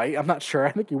was white. I'm not sure.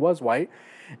 I think he was white,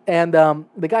 and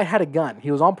the guy had a gun. He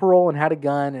was on parole and had a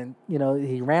gun, and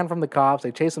he ran from the cops.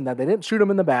 They chased him down. They didn't shoot him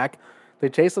in the back. They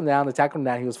chased him down. They tackled him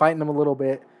down. He was fighting them a little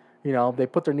bit. They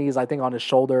put their knees, I think, on his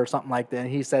shoulder or something like that. And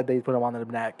he said they put him on the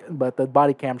neck. But the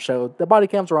body cam showed. The body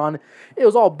cams were on. It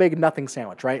was all big nothing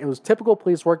sandwich, right? It was typical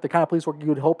police work, the kind of police work you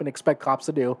would hope and expect cops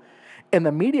to do. And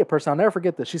the media person, I'll never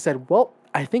forget this. She said, "Well,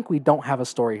 I think we don't have a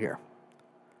story here."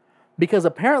 Because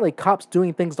apparently cops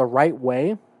doing things the right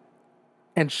way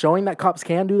and showing that cops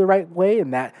can do the right way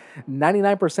and that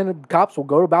 99% of cops will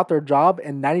go about their job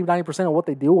and 99% of what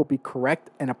they do will be correct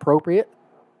and appropriate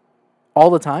all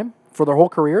the time for their whole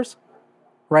careers,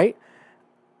 right?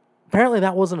 Apparently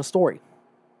that wasn't a story.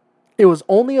 It was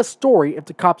only a story if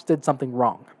the cops did something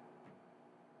wrong.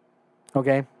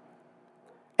 Okay?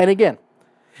 And again,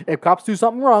 if cops do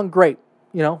something wrong, great.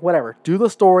 Whatever. Do the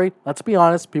story. Let's be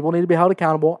honest. People need to be held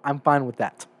accountable. I'm fine with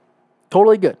that.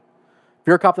 Totally good. If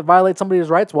you're a cop that violates somebody's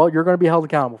rights, well, you're going to be held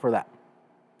accountable for that.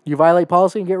 You violate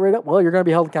policy and get rid of it, well, you're going to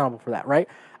be held accountable for that, right?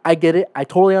 I get it. I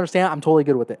totally understand. I'm totally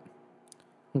good with it.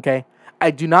 Okay?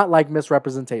 I do not like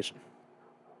misrepresentation.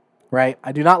 Right?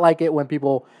 I do not like it when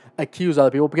people accuse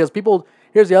other people because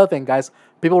here's the other thing, guys.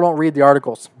 People don't read the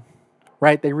articles.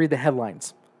 Right? They read the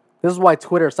headlines. This is why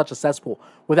Twitter is such a cesspool.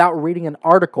 Without reading an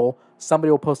article,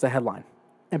 somebody will post a headline,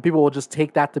 and people will just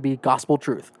take that to be gospel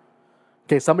truth.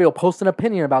 Okay, somebody will post an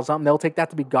opinion about something, they'll take that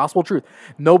to be gospel truth.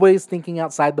 Nobody's thinking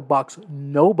outside the box.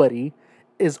 Nobody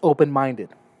is open-minded.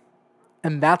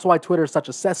 And that's why Twitter is such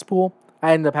a cesspool.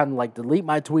 I ended up having to delete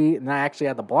my tweet, and I actually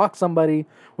had to block somebody,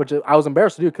 which I was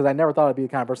embarrassed to do because I never thought I'd be the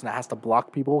kind of person that has to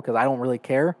block people because I don't really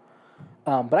care.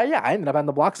 But I ended up having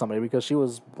to block somebody because she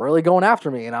was really going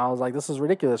after me, and I was like, "This is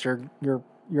ridiculous. You're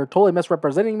totally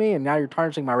misrepresenting me, and now you're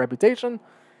tarnishing my reputation.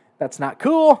 That's not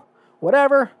cool.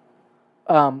 Whatever."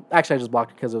 Actually, I just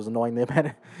blocked it because it was annoying.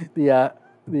 The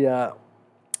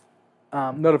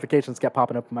notifications kept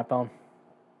popping up on my phone.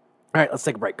 All right, let's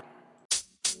take a break.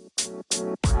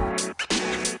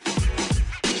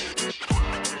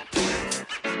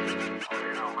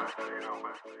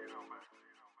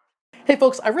 Hey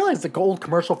folks, I realized the gold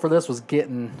commercial for this was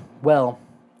getting,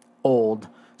 old.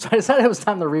 So I decided it was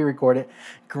time to re-record it.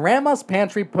 Grandma's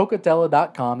Pantry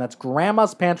Pocatello.com. That's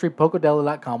Grandma's Pantry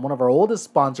Pocatello.com. One of our oldest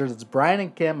sponsors. It's Brian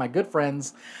and Kim, my good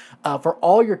friends. For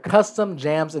all your custom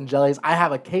jams and jellies, I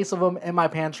have a case of them in my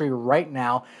pantry right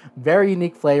now. Very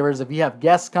unique flavors. If you have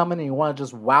guests coming and you want to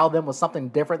just wow them with something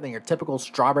different than your typical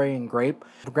strawberry and grape,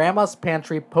 Grandma's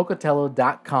Pantry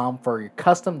Pocatello.com for your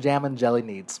custom jam and jelly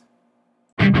needs.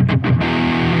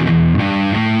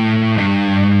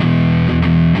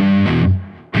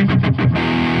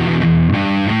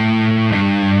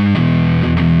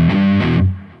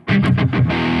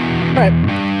 Alright,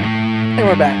 and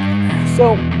we're back.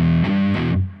 So,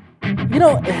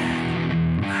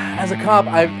 as a cop,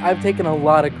 I've taken a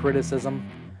lot of criticism.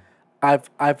 I've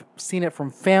seen it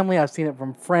from family, I've seen it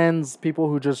from friends, people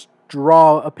who just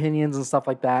draw opinions and stuff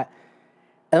like that.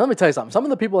 And let me tell you something. Some of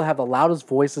the people that have the loudest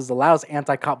voices, the loudest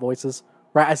anti-cop voices,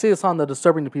 right? I see this on the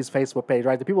Disturbing the Peace Facebook page,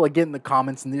 right? The people that get in the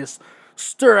comments and they just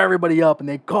stir everybody up and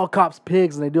they call cops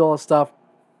pigs and they do all this stuff.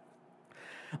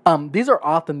 These are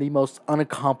often the most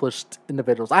unaccomplished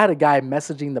individuals. I had a guy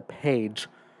messaging the page,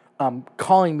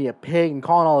 calling me a pig and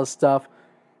calling all this stuff.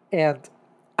 And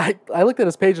I looked at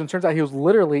his page and it turns out he was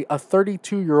literally a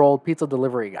 32-year-old pizza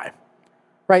delivery guy,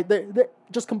 right? They're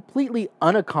just completely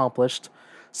unaccomplished.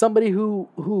 Somebody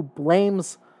who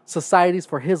blames societies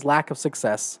for his lack of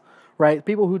success, right?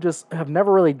 People who just have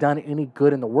never really done any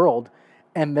good in the world.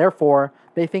 And therefore,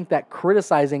 they think that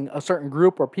criticizing a certain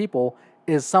group or people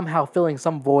is somehow filling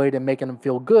some void and making them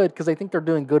feel good because they think they're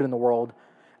doing good in the world.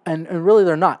 And really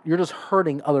they're not. You're just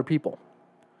hurting other people.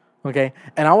 Okay?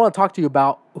 And I want to talk to you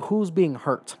about who's being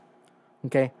hurt.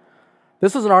 Okay?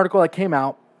 This is an article that came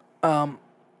out on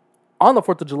the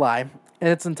 4th of July, and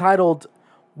it's entitled,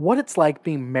 "What It's Like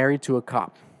Being Married to a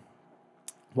Cop."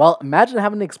 Well, imagine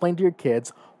having to explain to your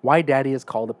kids why daddy is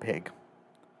called a pig.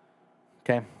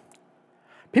 Okay?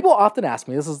 People often ask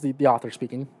me, this is the author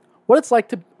speaking, what it's like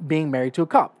to being married to a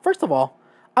cop. First of all,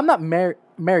 I'm not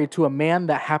married to a man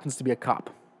that happens to be a cop.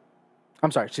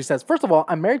 I'm sorry, she says, first of all,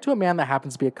 I'm married to a man that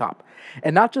happens to be a cop.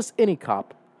 And not just any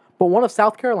cop, but one of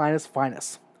South Carolina's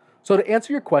finest. So to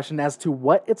answer your question as to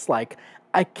what it's like,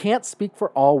 I can't speak for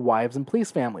all wives and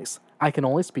police families. I can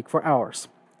only speak for ours.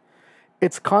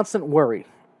 It's constant worry.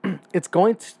 It's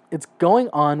going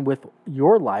on with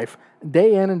your life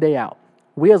day in and day out.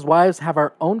 We as wives have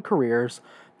our own careers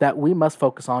that we must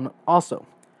focus on also.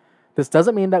 This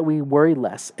doesn't mean that we worry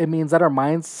less. It means that our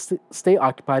minds stay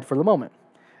occupied for the moment.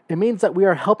 It means that we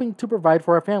are helping to provide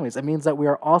for our families. It means that we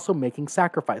are also making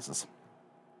sacrifices.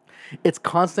 It's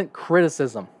constant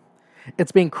criticism.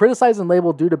 It's being criticized and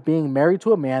labeled due to being married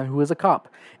to a man who is a cop.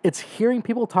 It's hearing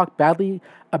people talk badly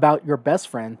about your best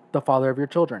friend, the father of your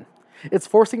children. It's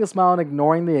forcing a smile and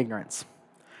ignoring the ignorance,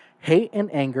 hate and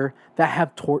anger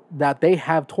that they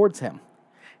have towards him.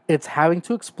 It's having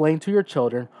to explain to your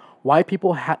children why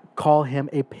people call him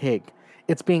a pig.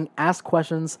 It's being asked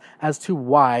questions as to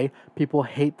why people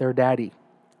hate their daddy.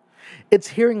 It's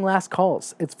hearing last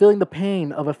calls. It's feeling the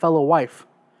pain of a fellow wife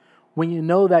when you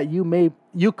know that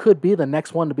you could be the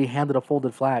next one to be handed a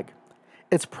folded flag.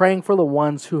 It's praying for the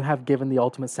ones who have given the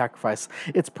ultimate sacrifice.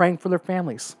 It's praying for their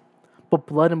families. But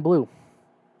blood and blue.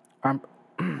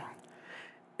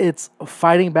 It's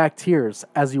fighting back tears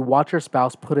as you watch your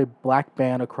spouse put a black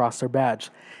band across their badge.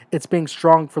 It's being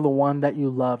strong for the one that you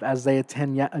love as they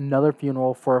attend yet another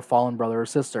funeral for a fallen brother or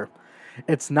sister.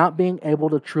 It's not being able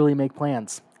to truly make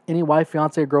plans. Any wife,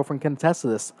 fiance, or girlfriend can attest to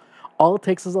this. All it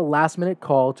takes is a last-minute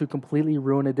call to completely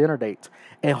ruin a dinner date,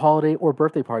 a holiday, or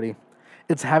birthday party.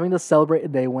 It's having to celebrate a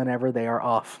day whenever they are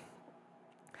off.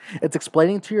 It's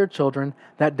explaining to your children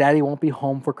that daddy won't be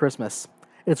home for Christmas.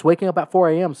 It's waking up at 4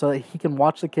 a.m. so that he can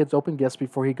watch the kids open gifts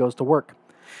before he goes to work.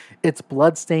 It's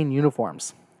blood-stained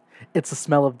uniforms. It's the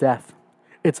smell of death.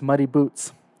 It's muddy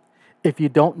boots. If you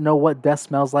don't know what death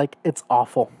smells like, it's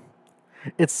awful.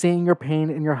 It's seeing your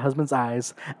pain in your husband's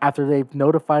eyes after they've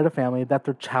notified a family that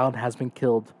their child has been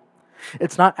killed.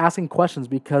 It's not asking questions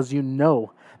because you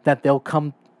know that they'll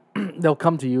come they'll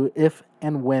come to you if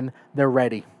and when they're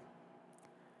ready.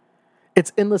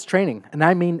 It's endless training, and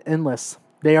I mean endless.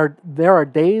 There are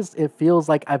days it feels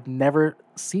like I've never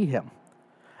see him.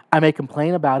 I may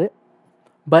complain about it,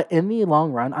 but in the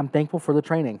long run, I'm thankful for the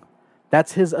training.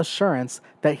 That's his assurance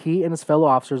that he and his fellow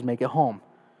officers make it home.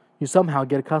 You somehow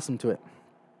get accustomed to it.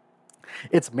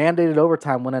 It's mandated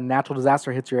overtime when a natural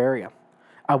disaster hits your area.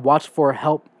 I've watched for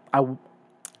help. I've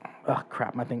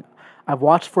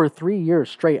watched for 3 years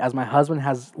straight as my husband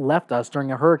has left us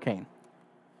during a hurricane.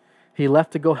 He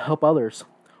left to go help others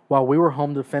while we were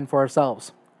home to fend for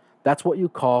ourselves. That's what you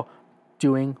call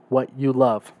doing what you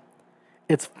love.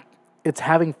 It's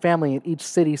having family in each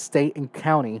city, state, and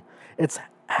county. It's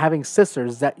having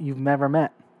sisters that you've never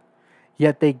met.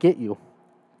 Yet they get you,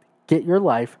 get your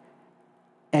life,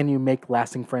 and you make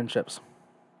lasting friendships.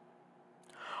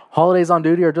 Holidays on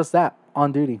duty are just that,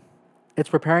 on duty. It's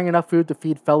preparing enough food to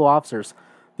feed fellow officers,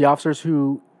 the officers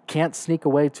who can't sneak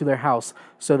away to their house,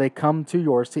 so they come to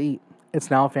yours to eat.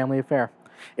 It's now a family affair.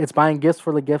 It's buying gifts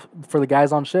for the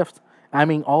guys on shift. I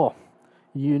mean all.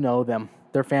 You know them,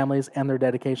 their families, and their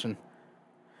dedication.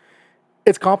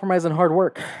 It's compromise and hard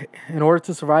work. In order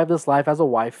to survive this life as a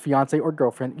wife, fiance, or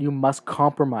girlfriend, you must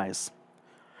compromise.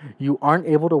 You aren't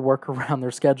able to work around their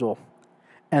schedule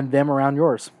and them around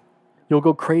yours. You'll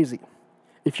go crazy.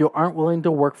 If you aren't willing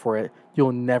to work for it,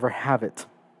 you'll never have it.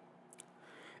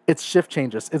 It's shift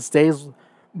changes. It's days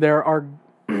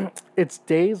it's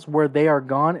days where they are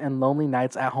gone and lonely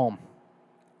nights at home.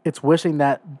 It's wishing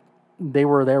that they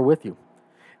were there with you.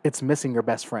 It's missing your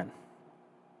best friend.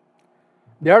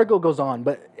 The article goes on,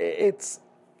 but it's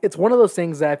one of those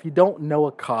things that if you don't know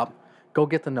a cop, go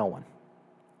get to know one.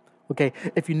 Okay,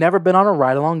 if you've never been on a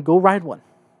ride along, go ride one.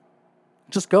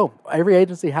 Just go. Every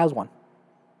agency has one.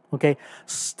 Okay,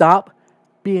 stop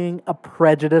being a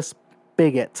prejudiced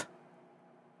bigot.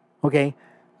 Okay,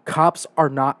 cops are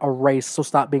not a race, so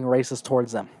stop being racist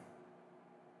towards them.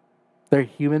 They're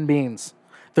human beings.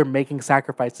 They're making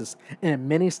sacrifices. And in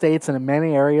many states and in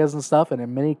many areas and stuff, and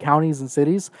in many counties and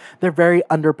cities, they're very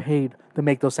underpaid to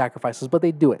make those sacrifices, but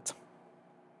they do it.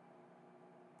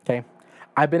 Okay,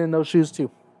 I've been in those shoes too.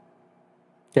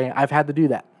 Okay, I've had to do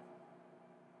that.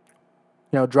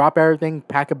 You know, drop everything,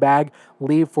 pack a bag,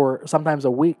 leave for sometimes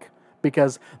a week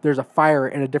because there's a fire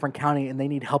in a different county and they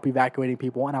need help evacuating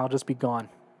people, and I'll just be gone.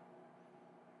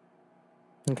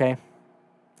 Okay?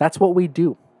 That's what we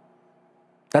do.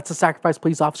 That's the sacrifice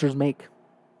police officers make.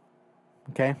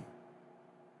 Okay?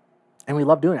 And we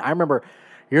love doing it. I remember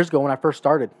years ago when I first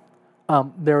started,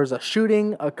 there was a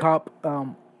shooting, a cop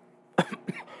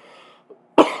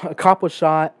was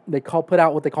shot. They put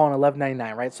out what they call an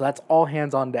 1199, right? So that's all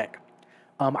hands on deck.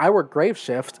 I worked grave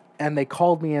shift, and they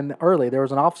called me in early. There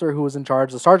was an officer who was in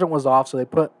charge. The sergeant was off, so they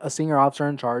put a senior officer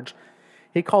in charge.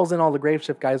 He calls in all the grave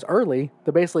shift guys early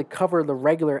to basically cover the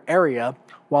regular area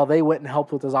while they went and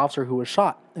helped with this officer who was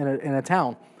shot in a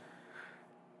town.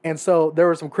 And so there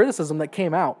was some criticism that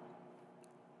came out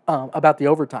about the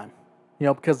overtime. You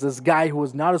know, because this guy who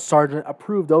was not a sergeant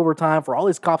approved overtime for all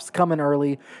these cops to come in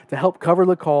early to help cover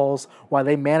the calls while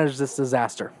they managed this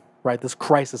disaster, right? This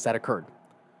crisis that occurred.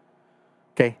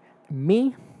 Okay,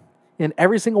 me and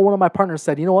every single one of my partners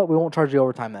said, you know what, we won't charge you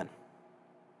overtime then.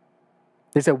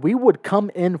 They said we would come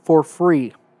in for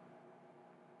free.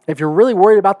 If you're really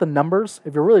worried about the numbers,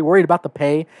 if you're really worried about the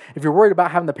pay, if you're worried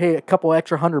about having to pay a couple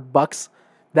extra $100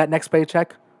 that next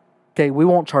paycheck, okay, we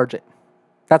won't charge it.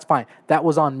 That's fine. That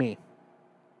was on me.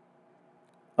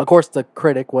 Of course, the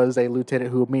critic was a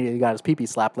lieutenant who immediately got his pee-pee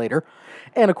slapped later.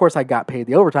 And of course, I got paid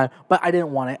the overtime, but I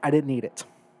didn't want it. I didn't need it.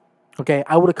 Okay,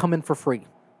 I would have come in for free.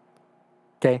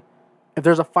 Okay, if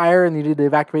there's a fire and you need to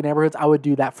evacuate neighborhoods, I would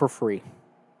do that for free.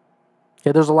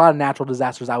 Okay, there's a lot of natural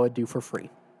disasters I would do for free.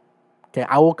 Okay,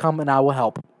 I will come and I will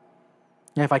help.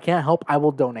 And if I can't help, I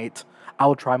will donate. I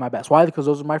will try my best. Why? Because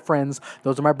those are my friends,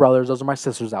 those are my brothers, those are my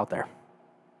sisters out there.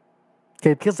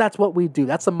 Okay, because that's what we do.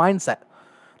 That's the mindset.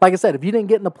 Like I said, if you didn't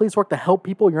get into police work to help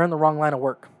people, you're in the wrong line of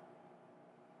work.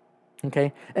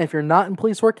 Okay, and if you're not in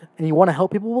police work and you want to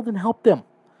help people, well, then help them.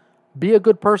 Be a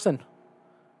good person.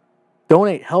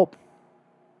 Donate, help.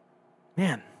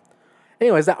 Man.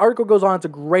 Anyways, that article goes on. It's a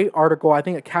great article. I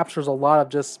think it captures a lot of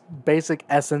just basic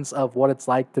essence of what it's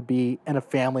like to be in a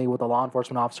family with a law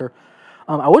enforcement officer.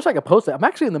 I wish I could post it. I'm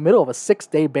actually in the middle of a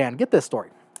 6-day ban. Get this story.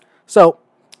 So,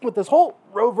 with this whole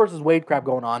Roe versus Wade crap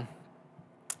going on,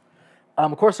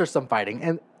 of course there's some fighting.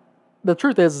 And the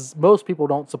truth is most people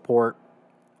don't support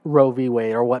Roe v.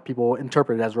 Wade, or what people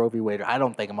interpret as Roe v. Wade. I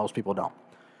don't think most people don't.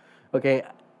 Okay.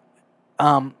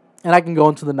 And I can go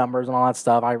into the numbers and all that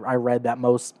stuff. I read that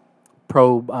most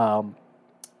pro-life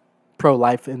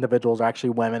individuals are actually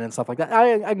women and stuff like that.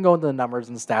 I can go into the numbers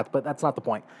and stats, but that's not the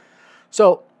point.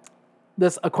 So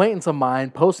this acquaintance of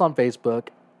mine posts on Facebook,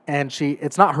 and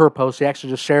it's not her post. She actually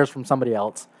just shares from somebody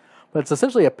else. But it's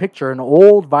essentially a picture, an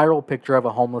old viral picture of a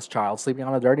homeless child sleeping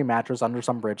on a dirty mattress under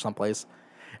some bridge someplace.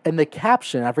 And the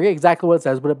caption, I forget exactly what it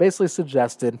says, but it basically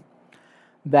suggested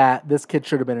that this kid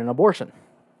should have been an abortion.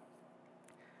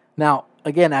 Now,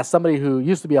 again, as somebody who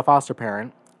used to be a foster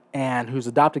parent and who's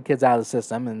adopted kids out of the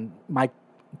system, and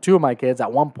two of my kids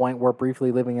at one point were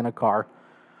briefly living in a car,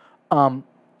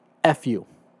 F you.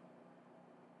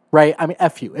 Right? I mean,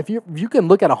 F you. If you can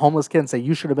look at a homeless kid and say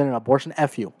you should have been an abortion,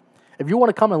 F you. If you want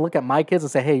to come and look at my kids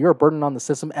and say, hey, you're a burden on the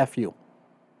system, F you.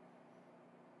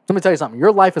 Let me tell you something.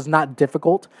 Your life is not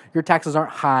difficult. Your taxes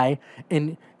aren't high,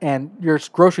 and your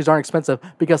groceries aren't expensive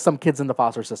because some kid's in the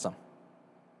foster system.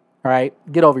 All right?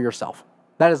 Get over yourself.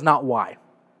 That is not why.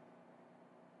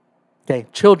 Okay?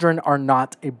 Children are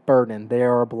not a burden. They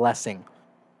are a blessing.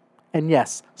 And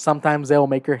yes, sometimes they will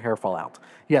make your hair fall out.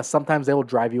 Yes, sometimes they will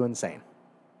drive you insane.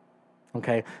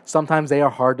 Okay? Sometimes they are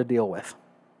hard to deal with.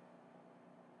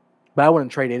 But I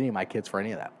wouldn't trade any of my kids for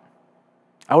any of that.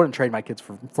 I wouldn't trade my kids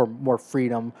for more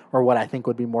freedom, or what I think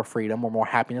would be more freedom, or more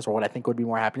happiness, or what I think would be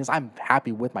more happiness. I'm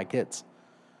happy with my kids.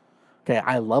 Okay,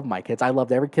 I love my kids. I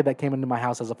loved every kid that came into my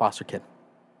house as a foster kid.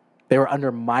 They were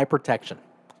under my protection.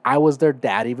 I was their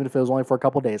dad, even if it was only for a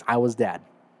couple of days. I was dad.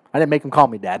 I didn't make them call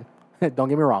me dad. Don't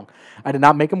get me wrong. I did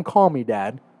not make them call me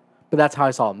dad, but that's how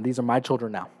I saw them. These are my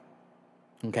children now.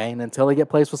 Okay, and until they get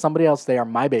placed with somebody else, they are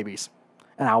my babies.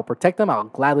 And I will protect them. I'll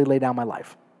gladly lay down my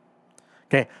life.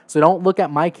 Okay, so don't look at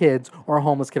my kids or a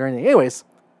homeless kid or anything. Anyways,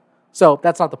 so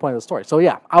that's not the point of the story. So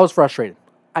yeah, I was frustrated.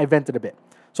 I vented a bit.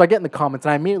 So I get in the comments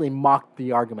and I immediately mocked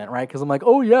the argument, right? Because I'm like,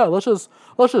 oh yeah, let's just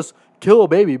kill a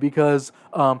baby because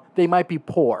they might be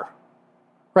poor,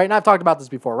 right? And I've talked about this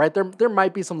before, right? There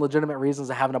might be some legitimate reasons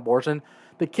to have an abortion.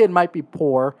 The kid might be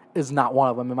poor is not one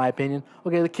of them, in my opinion.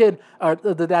 Okay,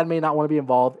 the dad may not want to be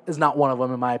involved is not one of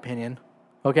them, in my opinion.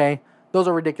 Okay, those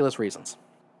are ridiculous reasons.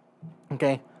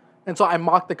 Okay. And so I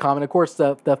mocked the comment. Of course,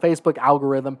 the Facebook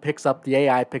algorithm the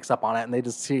AI picks up on it, and they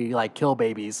just see, like, kill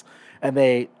babies. And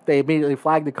they immediately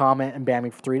flag the comment and ban me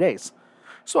for 3 days.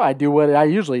 So I do what I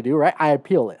usually do, right? I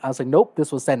appeal it. I was like, nope,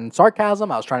 this was said in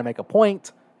sarcasm. I was trying to make a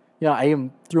point. You know, I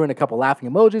even threw in a couple laughing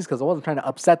emojis because I wasn't trying to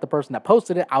upset the person that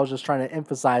posted it. I was just trying to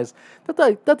emphasize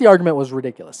that the argument was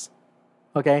ridiculous.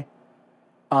 Okay?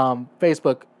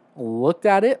 Facebook looked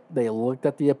at it. They looked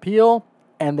at the appeal.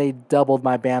 And they doubled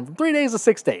my ban from 3 days to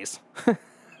 6 days.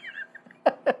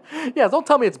 Yeah, don't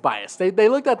tell me it's biased. They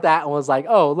looked at that and was like,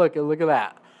 oh, look at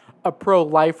that. A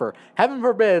pro-lifer. Heaven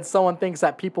forbid someone thinks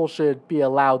that people should be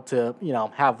allowed to,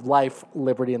 have life,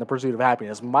 liberty, and the pursuit of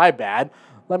happiness. My bad.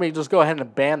 Let me just go ahead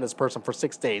and ban this person for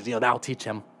 6 days. That'll teach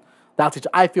him.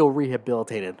 I feel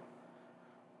rehabilitated.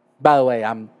 By the way,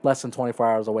 I'm less than 24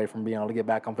 hours away from being able to get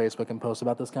back on Facebook and post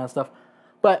about this kind of stuff.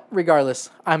 But regardless,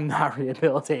 I'm not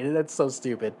rehabilitated. That's so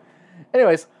stupid.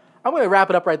 Anyways, I'm going to wrap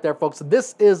it up right there, folks.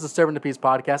 This is the Servant to Peace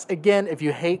podcast. Again, if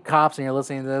you hate cops and you're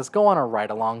listening to this, go on a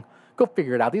ride along. Go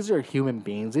figure it out. These are human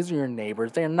beings. These are your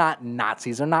neighbors. They're not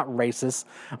Nazis. They're not racists.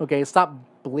 Okay, stop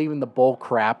believing the bull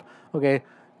crap. Okay,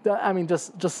 I mean,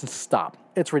 just stop.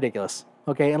 It's ridiculous.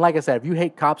 Okay, and like I said, if you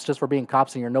hate cops just for being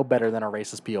cops, then you're no better than a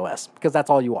racist POS, because that's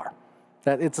all you are.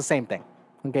 It's the same thing.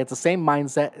 Okay, it's the same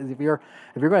mindset. If you're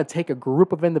going to take a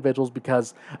group of individuals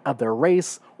because of their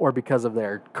race or because of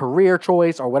their career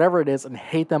choice or whatever it is and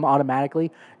hate them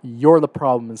automatically, you're the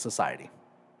problem in society.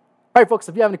 All right, folks,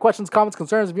 if you have any questions, comments,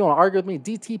 concerns, if you want to argue with me,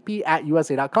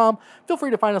 dtp@usa.com. Feel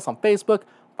free to find us on Facebook.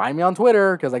 Find me on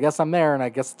Twitter, because I guess I'm there, and I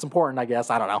guess it's important, I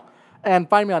don't know. And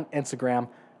find me on Instagram.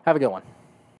 Have a good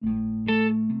one.